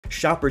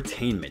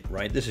shoppertainment,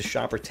 right? This is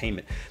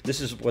shoppertainment. This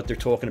is what they're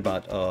talking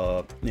about.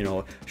 You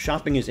know,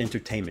 shopping is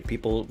entertainment.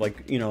 People,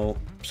 like, you know,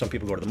 some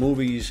people go to the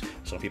movies,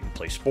 some people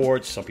play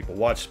sports, some people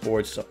watch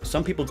sports,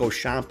 some people go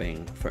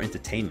shopping for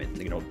entertainment.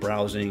 You know,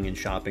 browsing and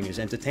shopping is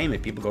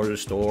entertainment. People go to the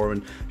store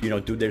and, you know,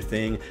 do their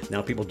thing.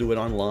 Now people do it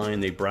online.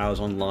 They browse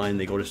online.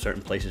 They go to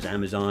certain places.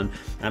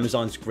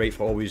 Amazon's great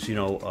for always, you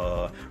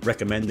know,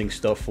 recommending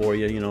stuff for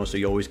you. You know, so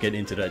you always get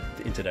into that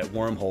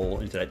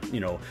wormhole, into that,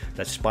 you know,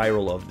 that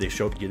spiral of they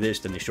showed you this,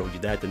 then they showed you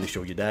that, then they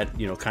showed you that.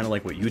 You know, kind of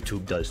like what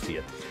YouTube does to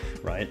you,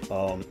 right?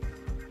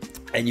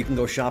 And you can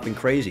go shopping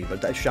crazy,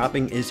 but that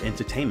shopping is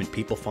entertainment.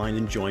 People find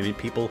enjoyment.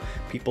 People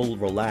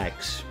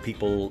relax.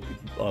 People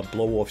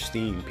blow off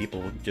steam.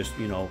 People just,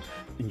 you know,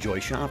 enjoy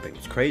shopping.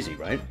 It's crazy,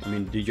 right? I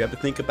mean, did you ever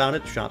think about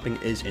it? Shopping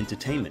is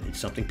entertainment. It's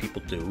something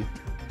people do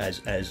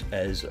as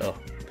a,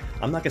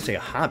 I'm not gonna say a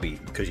hobby,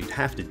 because you'd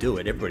have to do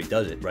it. Everybody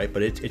does it, right?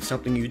 But it's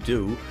something you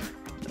do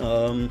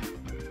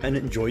and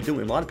enjoy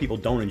doing. A lot of people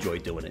don't enjoy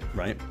doing it,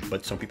 right?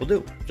 But some people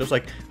do. Just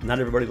like not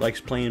everybody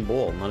likes playing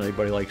ball, not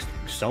everybody likes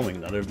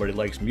sewing, not everybody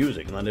likes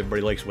music, not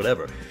everybody likes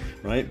whatever,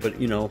 right? But,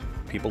 you know,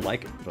 people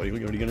like it. So what are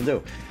you gonna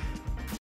do?